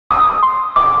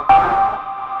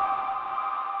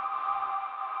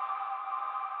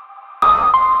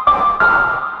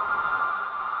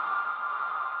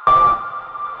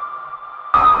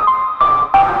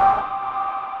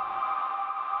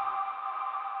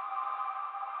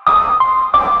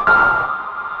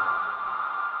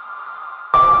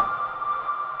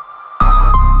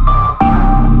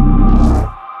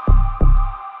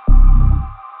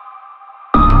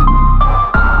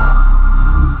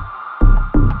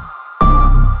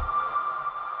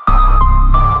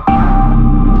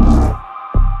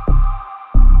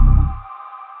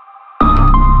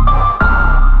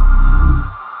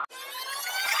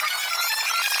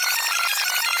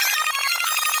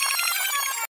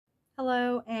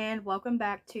Hello and welcome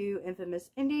back to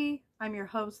Infamous Indie. I'm your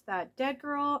host, That Dead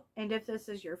Girl, and if this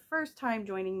is your first time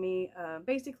joining me,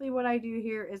 basically what I do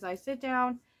here is I sit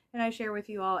down and I share with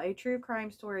you all a true crime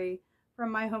story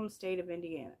from my home state of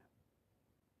Indiana.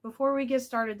 Before we get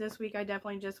started this week, I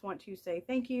definitely just want to say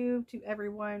thank you to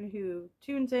everyone who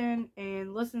tunes in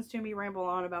and listens to me ramble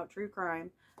on about true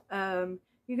crime.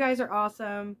 You guys are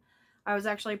awesome. I was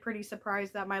actually pretty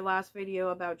surprised that my last video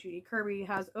about Judy Kirby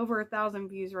has over 1,000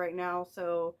 views right now,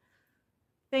 so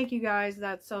thank you guys.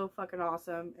 That's so fucking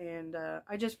awesome, and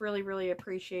I just really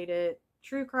appreciate it.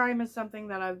 True crime is something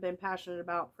that I've been passionate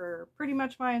about for pretty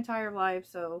much my entire life,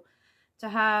 so to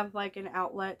have like an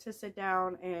outlet to sit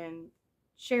down and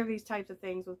share these types of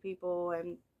things with people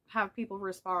and have people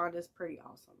respond is pretty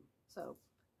awesome. So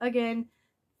again,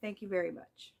 thank you very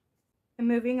much. And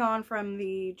moving on from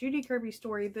the Judy Kirby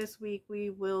story, this week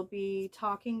we will be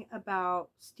talking about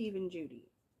Steve and Judy.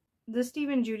 The Steve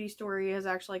and Judy story has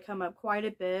actually come up quite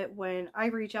a bit when I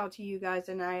reach out to you guys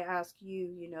and I ask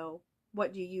you,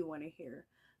 what do you want to hear?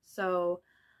 So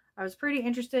I was pretty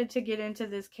interested to get into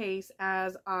this case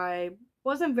as I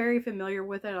wasn't very familiar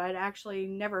with it. I'd actually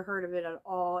never heard of it at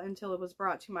all until it was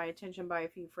brought to my attention by a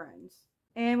few friends.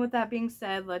 And with that being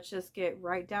said, let's just get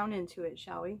right down into it,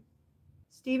 shall we?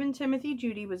 Stephen Timothy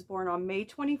Judy was born on May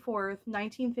 24th,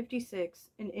 1956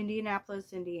 in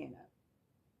Indianapolis, Indiana.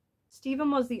 Stephen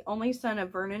was the only son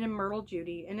of Vernon and Myrtle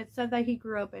Judy, and it's said that he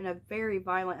grew up in a very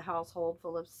violent household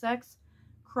full of sex,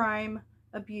 crime,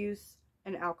 abuse,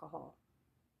 and alcohol.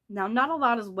 Now, not a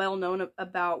lot is well known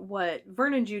about what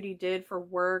Vernon Judy did for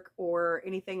work or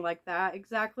anything like that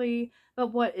exactly,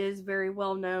 but what is very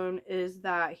well known is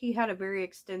that he had a very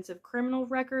extensive criminal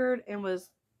record and was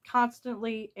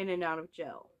constantly in and out of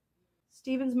jail.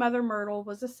 Stephen's mother, Myrtle,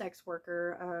 was a sex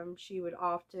worker. She would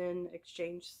often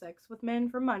exchange sex with men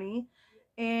for money,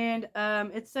 and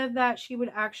it said that she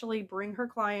would actually bring her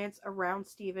clients around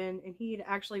Stephen, and he had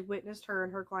actually witnessed her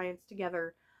and her clients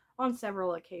together on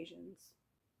several occasions.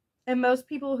 And most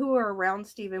people who were around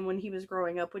Stephen when he was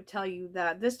growing up would tell you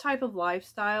that this type of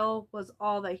lifestyle was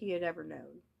all that he had ever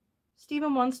known.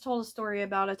 Stephen once told a story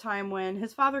about a time when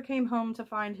his father came home to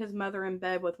find his mother in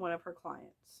bed with one of her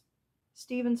clients.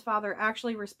 Stephen's father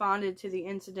actually responded to the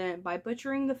incident by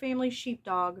butchering the family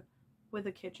sheepdog with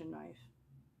a kitchen knife.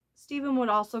 Stephen would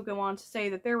also go on to say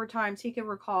that there were times he could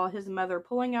recall his mother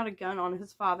pulling out a gun on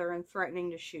his father and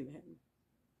threatening to shoot him.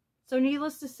 So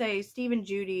needless to say, Stephen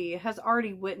Judy has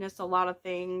already witnessed a lot of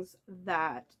things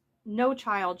that no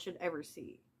child should ever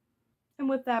see. And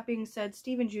with that being said,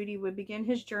 Stephen Judy would begin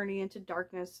his journey into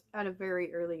darkness at a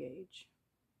very early age.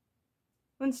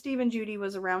 When Stephen Judy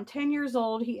was around 10 years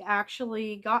old, he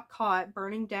actually got caught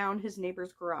burning down his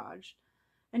neighbor's garage.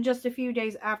 And just a few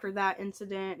days after that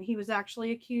incident, he was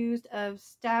actually accused of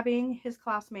stabbing his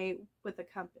classmate with a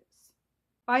compass.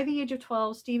 By the age of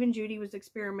 12, Stephen Judy was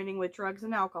experimenting with drugs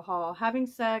and alcohol, having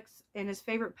sex, and his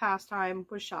favorite pastime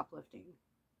was shoplifting.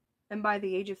 And by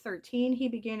the age of 13, he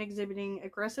began exhibiting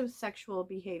aggressive sexual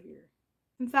behavior.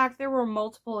 In fact, there were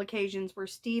multiple occasions where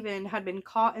Stephen had been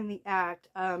caught in the act.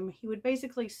 He would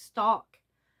basically stalk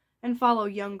and follow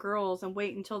young girls and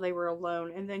wait until they were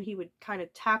alone, and then he would kind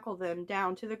of tackle them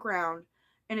down to the ground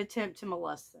and attempt to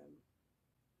molest them.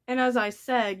 And as I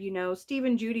said,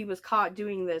 Stephen Judy was caught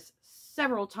doing this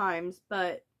several times,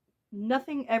 but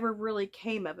nothing ever really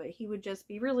came of it. He would just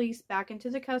be released back into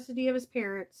the custody of his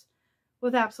parents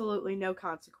with absolutely no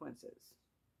consequences.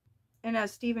 And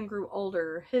as Stephen grew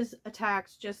older, his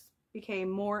attacks just became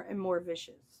more and more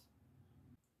vicious.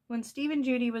 When Stephen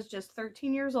Judy was just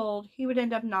 13 years old, he would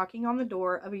end up knocking on the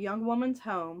door of a young woman's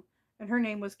home, and her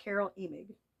name was Carol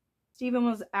Emig. Stephen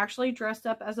was actually dressed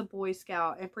up as a Boy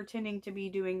Scout and pretending to be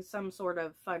doing some sort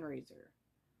of fundraiser.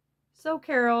 So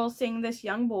Carol, seeing this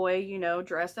young boy,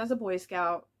 dressed as a Boy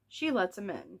Scout, she lets him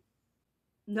in.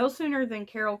 No sooner than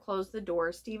Carol closed the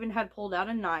door, Stephen had pulled out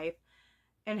a knife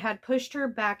and had pushed her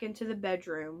back into the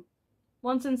bedroom.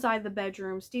 Once inside the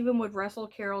bedroom, Stephen would wrestle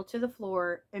Carol to the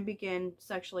floor and begin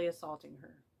sexually assaulting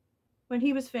her. When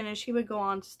he was finished, he would go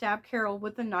on to stab Carol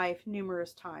with the knife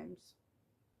numerous times.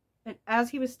 And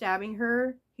as he was stabbing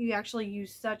her, he actually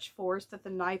used such force that the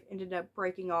knife ended up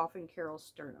breaking off in Carol's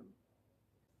sternum.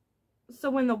 So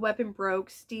when the weapon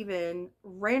broke, Stephen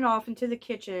ran off into the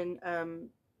kitchen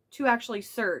to actually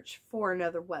search for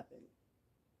another weapon.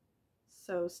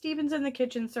 So Stephen's in the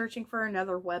kitchen searching for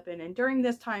another weapon, and during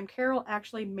this time, Carol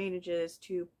actually manages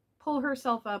to pull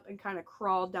herself up and kind of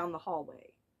crawl down the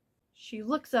hallway. She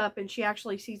looks up and she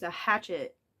actually sees a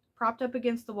hatchet propped up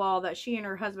against the wall that she and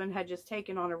her husband had just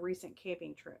taken on a recent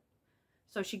camping trip.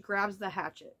 So she grabs the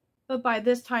hatchet. But by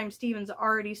this time, Stephen's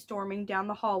already storming down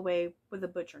the hallway with a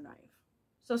butcher knife.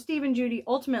 So Steve and Judy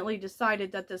ultimately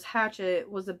decided that this hatchet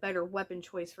was a better weapon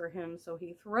choice for him, so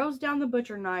he throws down the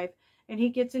butcher knife and he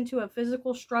gets into a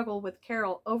physical struggle with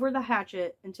Carol over the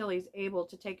hatchet until he's able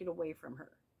to take it away from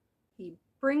her. He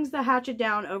brings the hatchet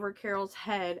down over Carol's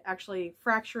head, actually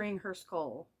fracturing her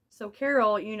skull. So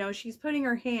Carol, she's putting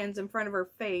her hands in front of her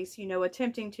face,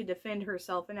 attempting to defend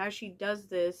herself, and as she does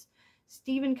this,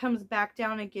 Stephen comes back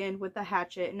down again with the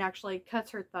hatchet and actually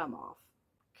cuts her thumb off.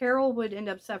 Carol would end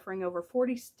up suffering over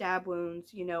 40 stab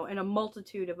wounds, and a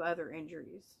multitude of other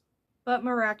injuries. But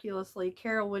miraculously,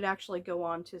 Carol would actually go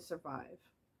on to survive.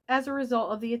 As a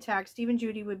result of the attack, Steve and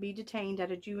Judy would be detained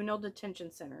at a juvenile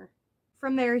detention center.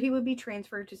 From there, he would be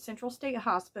transferred to Central State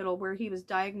Hospital, where he was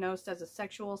diagnosed as a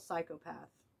sexual psychopath.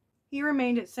 He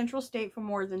remained at Central State for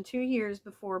more than 2 years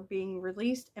before being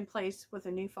released and placed with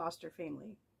a new foster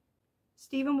family.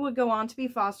 Stephen would go on to be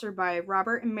fostered by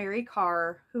Robert and Mary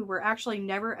Carr, who were actually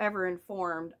never ever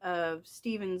informed of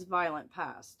Stephen's violent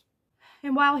past.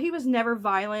 And while he was never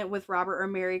violent with Robert or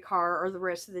Mary Carr or the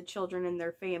rest of the children in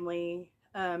their family,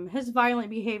 his violent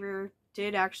behavior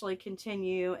did actually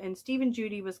continue, and Steve and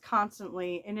Judy was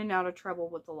constantly in and out of trouble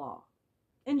with the law.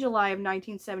 In July of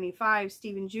 1975,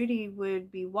 Steve and Judy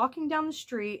would be walking down the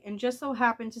street and just so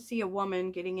happened to see a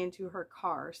woman getting into her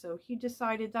car. So he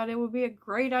decided that it would be a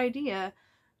great idea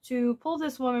to pull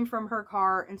this woman from her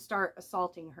car and start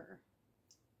assaulting her.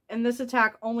 And this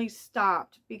attack only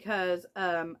stopped because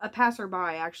a passerby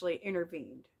actually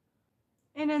intervened.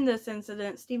 And in this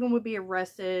incident, Stephen would be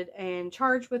arrested and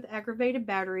charged with aggravated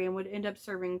battery and would end up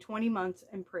serving 20 months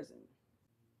in prison.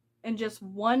 And just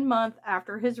 1 month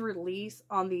after his release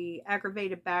on the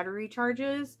aggravated battery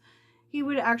charges, he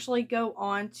would actually go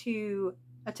on to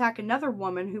attack another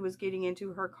woman who was getting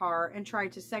into her car and try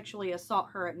to sexually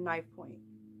assault her at knife point.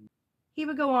 He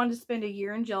would go on to spend a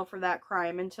year in jail for that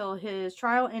crime until his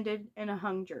trial ended in a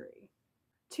hung jury.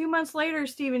 2 months later,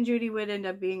 Steve and Judy would end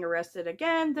up being arrested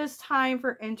again, this time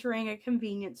for entering a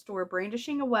convenience store,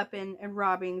 brandishing a weapon, and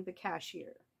robbing the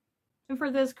cashier. And for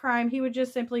this crime, he would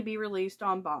just simply be released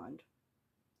on bond.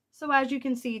 So as you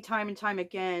can see time and time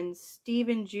again, Steve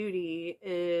and Judy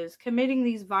is committing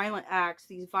these violent acts,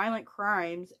 these violent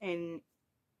crimes, and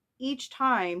each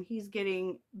time he's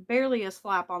getting barely a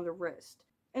slap on the wrist.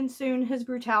 And soon his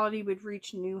brutality would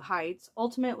reach new heights,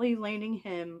 ultimately landing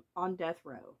him on death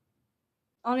row.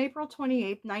 On April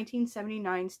 28,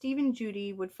 1979, Steve and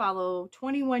Judy would follow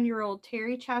 21-year-old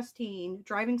Terry Chasteen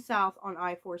driving south on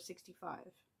I-465.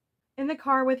 In the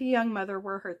car with a young mother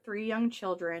were her 3 young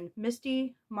children,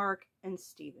 Misty, Mark, and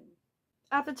Stephen.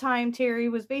 At the time, Terry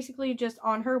was basically just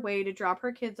on her way to drop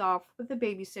her kids off with the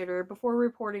babysitter before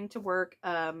reporting to work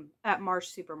at Marsh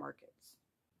Supermarkets.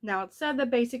 Now, it's said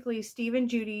that basically Steve and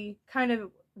Judy kind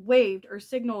of waved or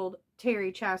signaled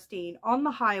Terry Chasteen on the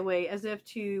highway as if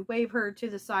to wave her to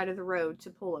the side of the road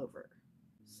to pull over.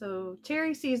 So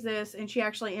Terry sees this and she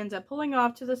actually ends up pulling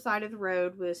off to the side of the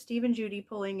road with Steve and Judy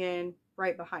pulling in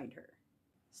right behind her.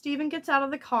 Stephen gets out of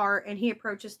the car and he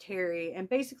approaches Terry and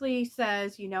basically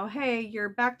says, hey, your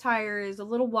back tire is a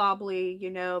little wobbly,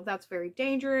 that's very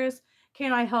dangerous.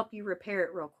 Can I help you repair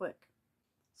it real quick?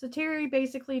 So Terry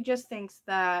basically just thinks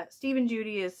that Steve and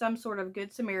Judy is some sort of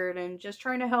good Samaritan just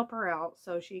trying to help her out.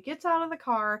 So she gets out of the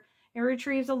car and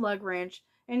retrieves a lug wrench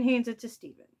and hands it to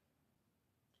Stephen.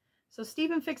 So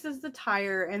Stephen fixes the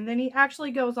tire and then he actually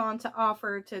goes on to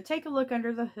offer to take a look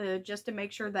under the hood just to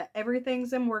make sure that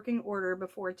everything's in working order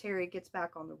before Terry gets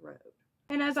back on the road.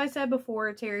 And as I said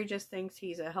before, Terry just thinks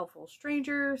he's a helpful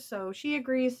stranger, so she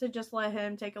agrees to just let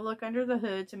him take a look under the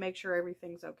hood to make sure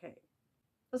everything's okay.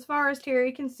 As far as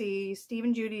Terry can see, Steve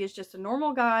and Judy is just a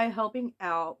normal guy helping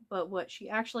out, but what she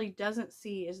actually doesn't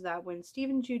see is that when Steve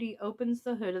and Judy opens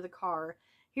the hood of the car,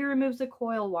 he removes the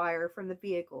coil wire from the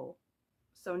vehicle.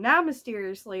 So now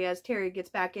mysteriously, as Terry gets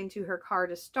back into her car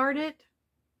to start it,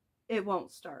 it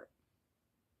won't start.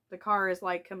 The car is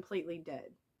like completely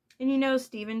dead. And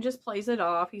Stephen just plays it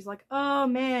off. He's like, oh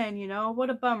man,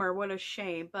 what a bummer, what a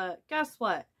shame. But guess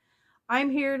what? I'm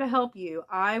here to help you.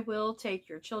 I will take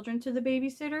your children to the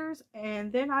babysitters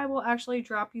and then I will actually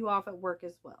drop you off at work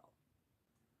as well.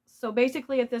 So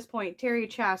basically at this point, Terry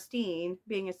Chasteen,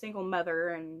 being a single mother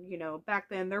and, back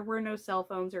then there were no cell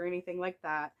phones or anything like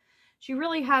that, she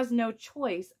really has no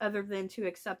choice other than to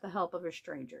accept the help of a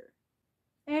stranger.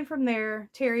 And from there,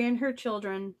 Terry and her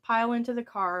children pile into the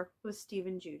car with Steve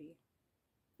and Judy.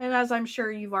 And as I'm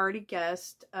sure you've already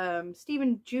guessed, Steve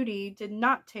and Judy did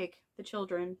not take the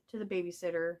children to the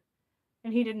babysitter,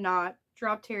 and he did not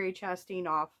drop Terry Chasteen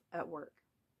off at work.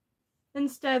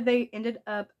 Instead, they ended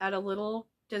up at a little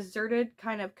deserted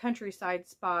kind of countryside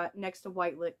spot next to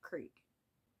White Lick Creek.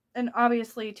 And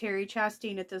obviously Terry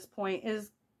Chasteen at this point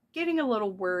is getting a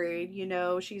little worried. You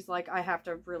know, she's like, I have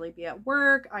to really be at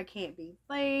work. I can't be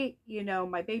late. You know,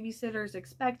 my babysitter's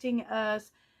expecting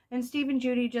us. And Steve and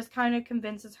Judy just kind of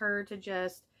convinces her to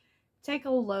just take a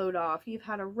load off. You've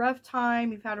had a rough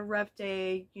time. You've had a rough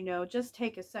day. You know, just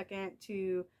take a second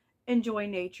to enjoy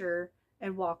nature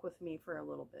and walk with me for a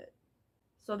little bit.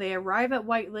 So they arrive at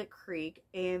White Lick Creek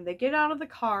and they get out of the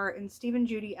car, and Steve and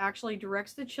Judy actually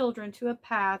directs the children to a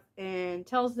path and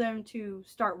tells them to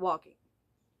start walking.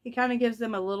 He kind of gives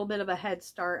them a little bit of a head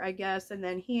start, I guess, and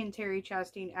then he and Terry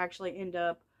Chasteen actually end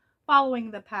up following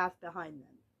the path behind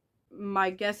them. My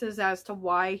guesses as to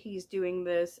why he's doing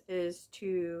this is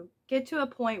to get to a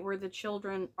point where the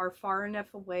children are far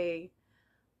enough away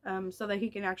so that he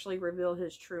can actually reveal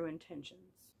his true intentions.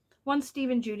 Once Steve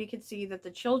and Judy could see that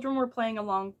the children were playing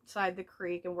alongside the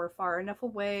creek and were far enough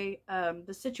away,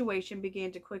 the situation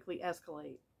began to quickly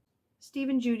escalate. Steve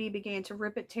and Judy began to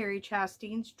rip at Terry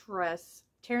Chasteen's dress,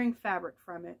 tearing fabric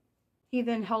from it. He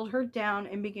then held her down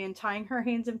and began tying her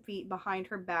hands and feet behind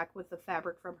her back with the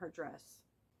fabric from her dress.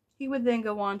 He would then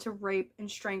go on to rape and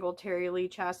strangle Terry Lee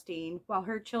Chasteen while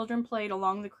her children played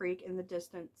along the creek in the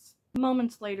distance.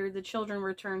 Moments later, the children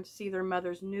returned to see their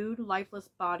mother's nude, lifeless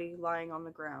body lying on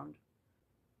the ground.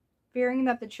 Fearing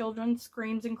that the children's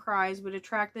screams and cries would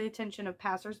attract the attention of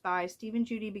passers-by, Steve and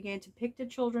Judy began to pick the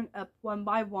children up one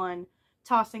by one,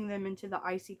 tossing them into the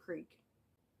icy creek.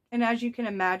 And as you can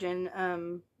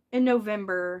imagine, in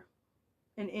November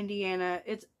in Indiana,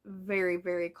 it's very,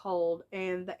 very cold,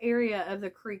 and the area of the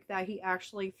creek that he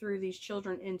actually threw these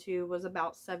children into was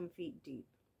about 7 feet deep.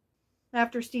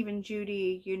 After Steve and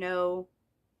Judy, you know,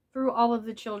 threw all of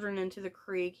the children into the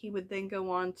creek, he would then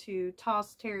go on to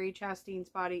toss Terry Chasteen's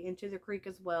body into the creek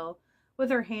as well, with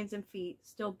her hands and feet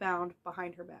still bound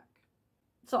behind her back.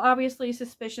 So obviously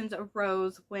suspicions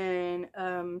arose when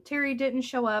Terry didn't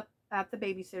show up at the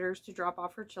babysitter's to drop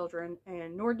off her children,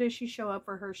 and nor did she show up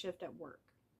for her shift at work.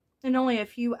 And only a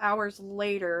few hours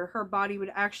later, her body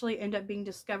would actually end up being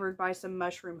discovered by some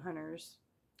mushroom hunters.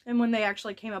 And when they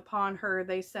actually came upon her,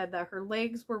 they said that her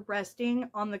legs were resting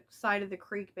on the side of the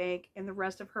creek bank and the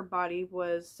rest of her body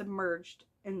was submerged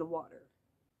in the water.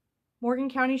 Morgan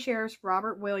County Sheriffs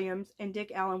Robert Williams and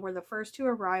Dick Allen were the first to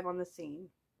arrive on the scene.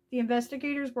 The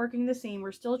investigators working the scene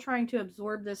were still trying to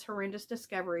absorb this horrendous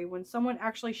discovery when someone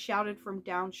actually shouted from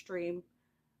downstream,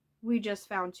 "We just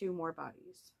found 2 more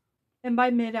bodies." And by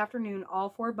mid-afternoon, all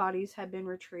 4 bodies had been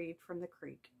retrieved from the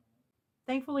creek.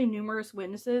 Thankfully, numerous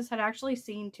witnesses had actually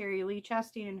seen Terry Lee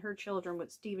Chasteen and her children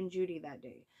with Steve and Judy that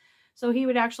day, so he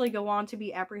would actually go on to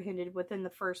be apprehended within the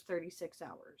first 36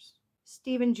 hours.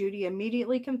 Steve and Judy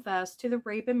immediately confessed to the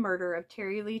rape and murder of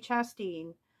Terry Lee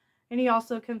Chasteen, and he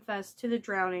also confessed to the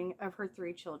drowning of her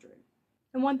 3 children.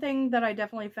 And one thing that I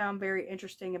definitely found very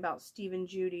interesting about Steve and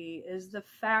Judy is the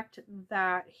fact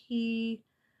that he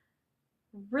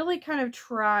really kind of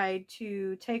tried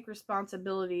to take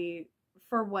responsibility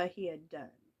for what he had done.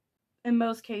 In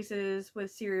most cases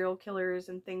with serial killers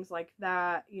and things like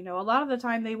that, you know, a lot of the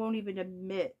time they won't even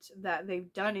admit that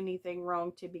they've done anything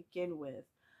wrong to begin with.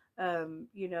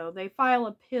 You know, they file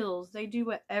appeals, they do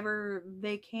whatever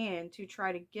they can to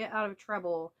try to get out of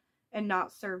trouble and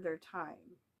not serve their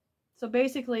time. So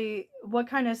basically, what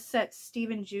kind of sets Steve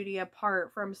and Judy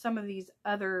apart from some of these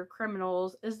other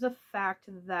criminals is the fact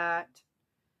that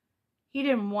he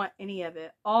didn't want any of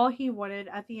it. All he wanted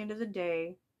at the end of the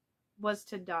day was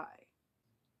to die.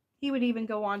 He would even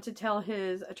go on to tell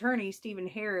his attorney, Stephen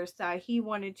Harris, that he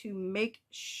wanted to make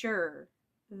sure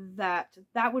that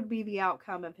that would be the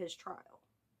outcome of his trial.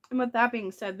 And with that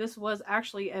being said, this was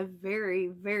actually a very,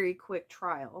 very quick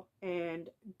trial. And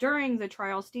during the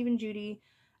trial, Steve and Judy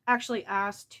actually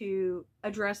asked to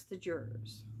address the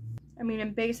jurors. I mean,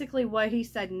 and basically what he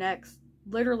said next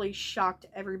literally shocked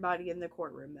everybody in the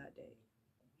courtroom that day.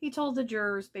 He told the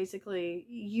jurors basically,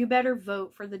 you better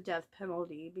vote for the death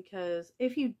penalty, because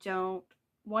if you don't,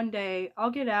 one day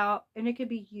I'll get out and it could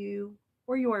be you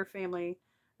or your family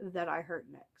that I hurt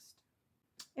next.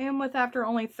 And with after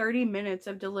only 30 minutes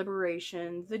of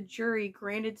deliberation, the jury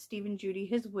granted Steve and Judy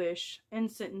his wish and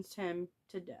sentenced him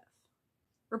to death.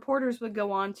 Reporters would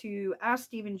go on to ask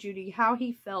Steve and Judy how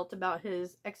he felt about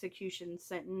his execution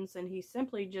sentence, and he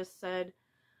simply just said,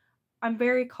 "I'm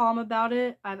very calm about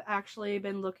it. I've actually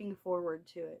been looking forward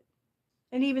to it."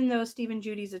 And even though Steve and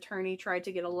Judy's attorney tried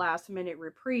to get a last-minute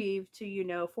reprieve to, you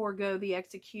know, forego the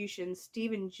execution,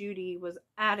 Steve and Judy was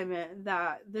adamant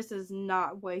that this is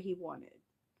not what he wanted.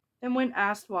 And when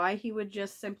asked why, he would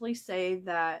just simply say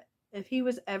that If he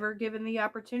was ever given the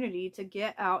opportunity to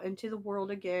get out into the world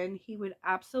again, he would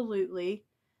absolutely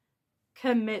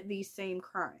commit these same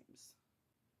crimes.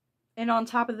 And on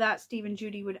top of that, Stephen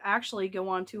Judy would actually go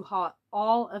on to halt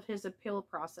all of his appeal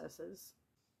processes.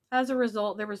 As a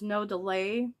result, there was no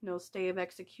delay, no stay of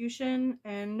execution,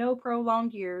 and no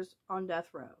prolonged years on death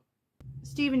row.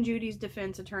 Stephen Judy's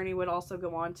defense attorney would also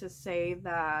go on to say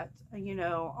that,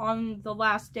 on the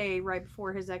last day right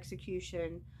before his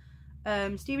execution,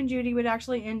 Stephen Judy would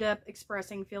actually end up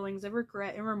expressing feelings of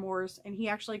regret and remorse, and he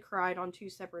actually cried on 2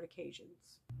 separate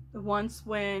occasions. Once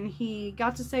when he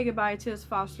got to say goodbye to his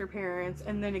foster parents,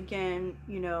 and then again,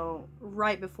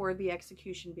 right before the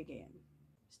execution began.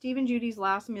 Stephen Judy's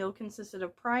last meal consisted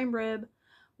of prime rib,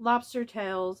 lobster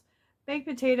tails, baked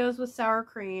potatoes with sour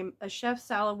cream, a chef's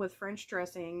salad with French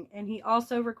dressing, and he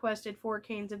also requested 4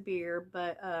 cans of beer,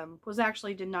 but was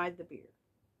actually denied the beer.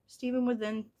 Stephen would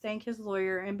then thank his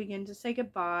lawyer and begin to say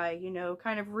goodbye,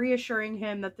 kind of reassuring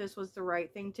him that this was the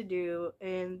right thing to do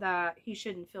and that he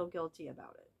shouldn't feel guilty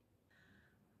about it.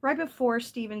 Right before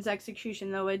Stephen's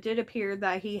execution, though, it did appear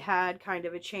that he had kind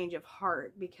of a change of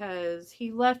heart because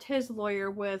he left his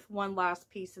lawyer with one last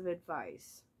piece of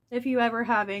advice. If you ever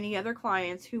have any other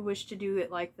clients who wish to do it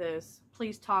like this,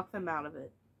 please talk them out of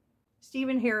it.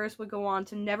 Stephen Harris would go on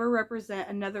to never represent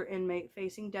another inmate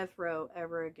facing death row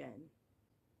ever again.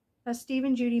 As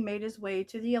Stephen Judy made his way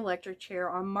to the electric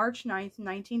chair on March 9th,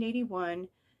 1981,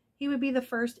 he would be the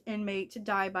first inmate to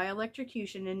die by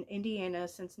electrocution in Indiana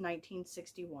since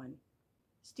 1961.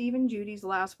 Stephen Judy's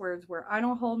last words were, "I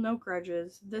don't hold no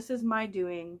grudges, this is my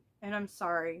doing, and I'm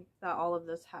sorry that all of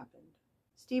this happened."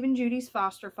 Stephen Judy's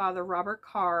foster father, Robert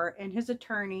Carr, and his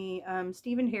attorney,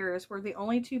 Stephen Harris, were the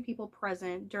only 2 people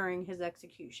present during his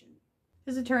execution.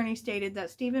 His attorney stated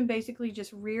that Stephen basically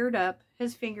just reared up,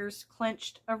 his fingers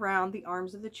clenched around the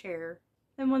arms of the chair,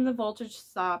 and when the voltage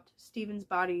stopped, Stephen's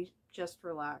body just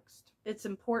relaxed. It's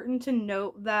important to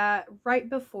note that right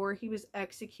before he was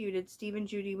executed, Stephen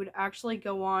Judy would actually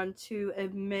go on to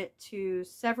admit to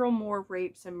several more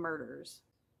rapes and murders.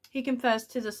 He confessed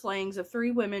to the slayings of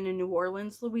 3 women in New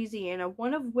Orleans, Louisiana,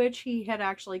 one of which he had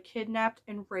actually kidnapped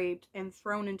and raped and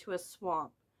thrown into a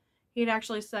swamp. He had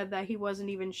actually said that he wasn't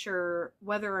even sure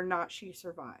whether or not she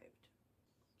survived.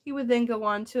 He would then go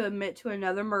on to admit to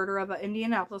another murder of an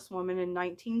Indianapolis woman in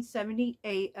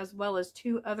 1978, as well as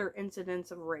 2 other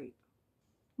incidents of rape.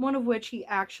 One of which he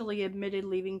actually admitted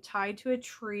leaving tied to a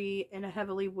tree in a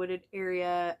heavily wooded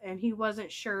area, and he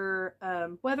wasn't sure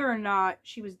whether or not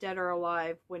she was dead or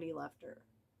alive when he left her.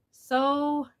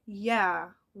 So, yeah,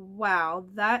 wow,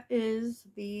 that is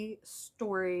the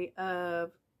story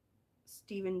of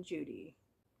Stephen Judy.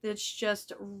 It's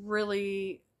just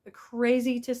really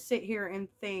crazy to sit here and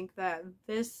think that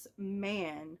this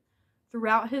man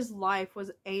throughout his life was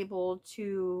able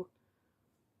to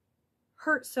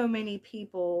hurt so many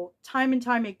people time and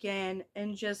time again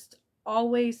and just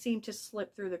always seem to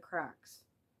slip through the cracks.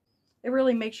 It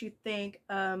really makes you think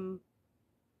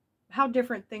how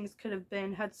different things could have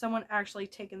been had someone actually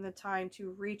taken the time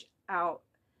to reach out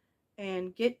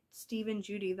and get Stephen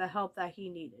Judy the help that he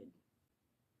needed.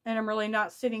 And I'm really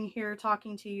not sitting here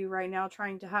talking to you right now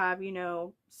trying to have,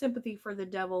 sympathy for the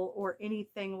devil or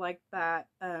anything like that.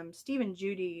 Stephen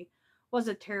Judy was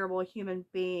a terrible human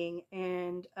being,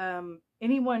 and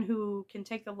anyone who can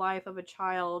take the life of a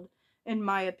child, in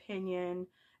my opinion,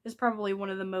 is probably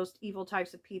one of the most evil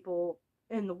types of people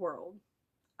in the world.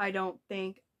 I don't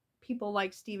think people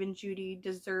like Stephen Judy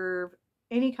deserve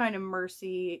any kind of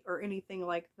mercy or anything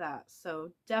like that.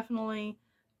 So definitely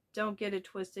don't get it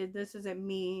twisted. This isn't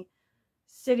me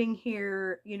sitting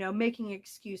here, making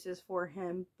excuses for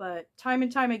him. But time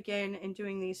and time again in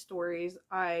doing these stories,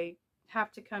 I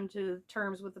have to come to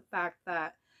terms with the fact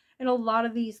that in a lot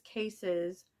of these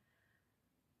cases,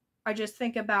 I just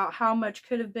think about how much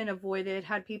could have been avoided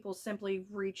had people simply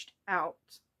reached out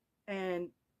and,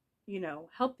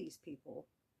 helped these people.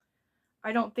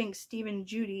 I don't think Stephen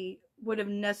Judy would have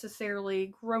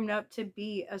necessarily grown up to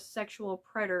be a sexual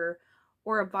predator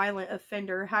or a violent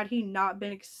offender had he not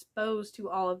been exposed to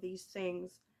all of these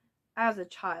things as a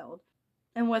child.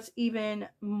 And what's even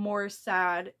more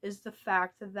sad is the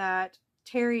fact that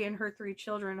Terry and her 3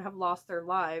 children have lost their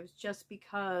lives just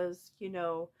because,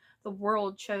 the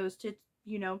world chose to,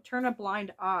 turn a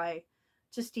blind eye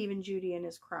to Stephen Judy and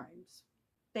his crimes.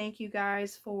 Thank you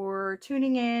guys for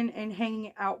tuning in and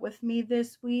hanging out with me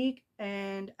this week.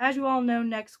 And as you all know,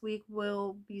 next week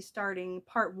we'll be starting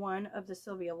part 1 of the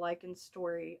Sylvia Likens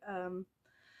story.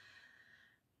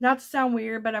 Not to sound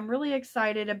weird, but I'm really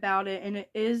excited about it. And it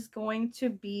is going to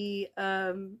be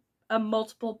a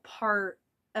multiple part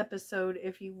episode,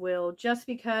 if you will, just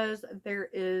because there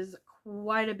is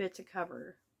quite a bit to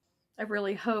cover. I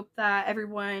really hope that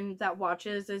everyone that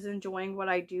watches is enjoying what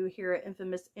I do here at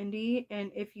Infamous Indie,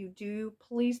 and if you do,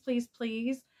 please, please,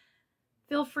 please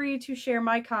feel free to share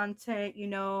my content. You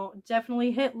know,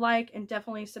 definitely hit like and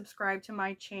definitely subscribe to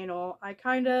my channel. I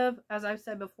kind of, as I've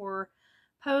said before,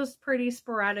 post pretty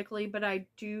sporadically, but I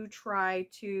do try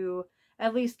to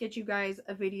at least get you guys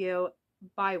a video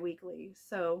bi-weekly.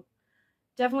 So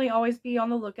definitely always be on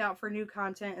the lookout for new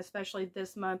content, especially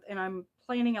this month. And I'm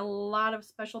planning a lot of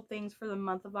special things for the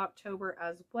month of October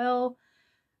as well.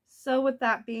 So with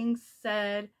that being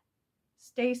said,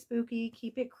 stay spooky,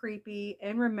 keep it creepy,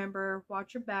 and remember,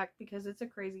 watch your back because it's a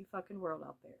crazy fucking world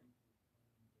out there.